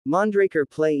Mondraker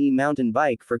Play E-Mountain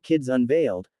Bike for Kids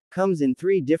Unveiled, comes in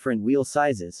 3 different wheel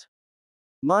sizes.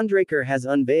 Mondraker has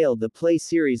unveiled the Play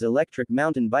series electric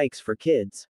mountain bikes for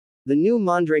kids. The new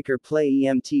Mondraker Play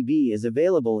e-MTB is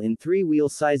available in 3 wheel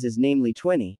sizes, namely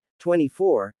 20,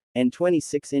 24, and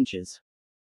 26 inches.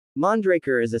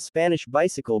 Mondraker is a Spanish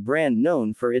bicycle brand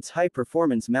known for its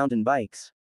high-performance mountain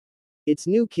bikes. Its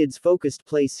new kids-focused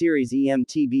Play series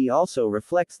e-MTB also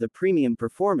reflects the premium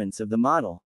performance of the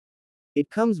model. It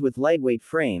comes with lightweight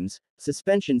frames,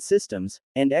 suspension systems,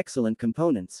 and excellent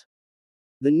components.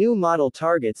 The new model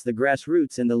targets the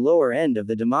grassroots and the lower end of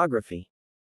the demography.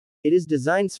 It is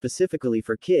designed specifically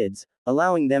for kids,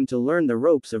 allowing them to learn the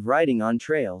ropes of riding on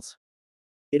trails.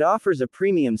 It offers a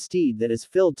premium steed that is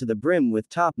filled to the brim with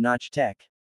top-notch tech.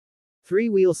 3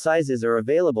 wheel sizes are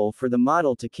available for the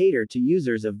model to cater to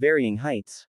users of varying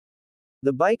heights.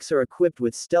 The bikes are equipped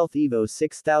with Stealth Evo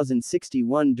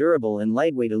 6061 durable and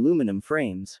lightweight aluminum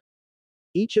frames.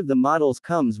 Each of the models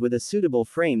comes with a suitable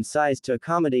frame size to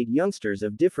accommodate youngsters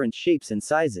of different shapes and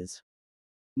sizes.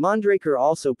 Mondraker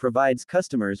also provides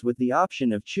customers with the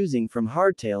option of choosing from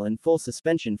hardtail and full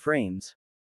suspension frames.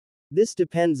 This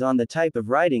depends on the type of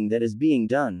riding that is being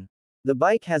done. The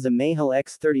bike has a Mahal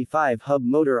X35 hub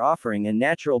motor offering a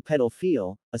natural pedal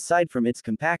feel, aside from its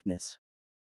compactness.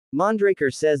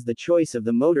 Mondraker says the choice of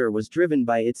the motor was driven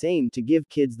by its aim to give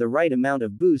kids the right amount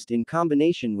of boost in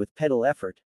combination with pedal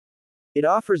effort. It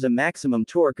offers a maximum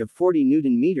torque of 40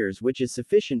 Nm, which is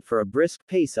sufficient for a brisk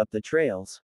pace up the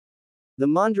trails. The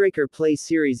Mondraker Play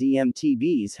series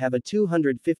e-MTBs have a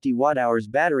 250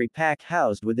 Wh battery pack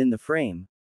housed within the frame.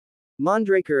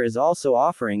 Mondraker is also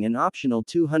offering an optional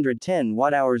 210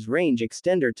 Wh range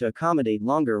extender to accommodate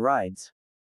longer rides.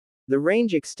 The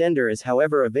range extender is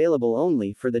however available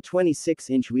only for the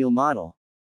 26-inch wheel model.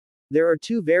 There are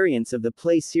 2 variants of the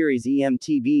Play series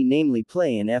e-MTB, namely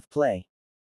Play and F-Play.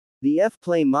 The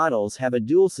F-Play models have a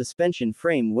dual suspension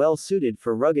frame well suited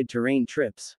for rugged terrain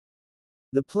trips.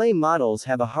 The Play models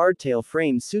have a hardtail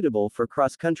frame suitable for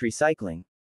cross-country cycling.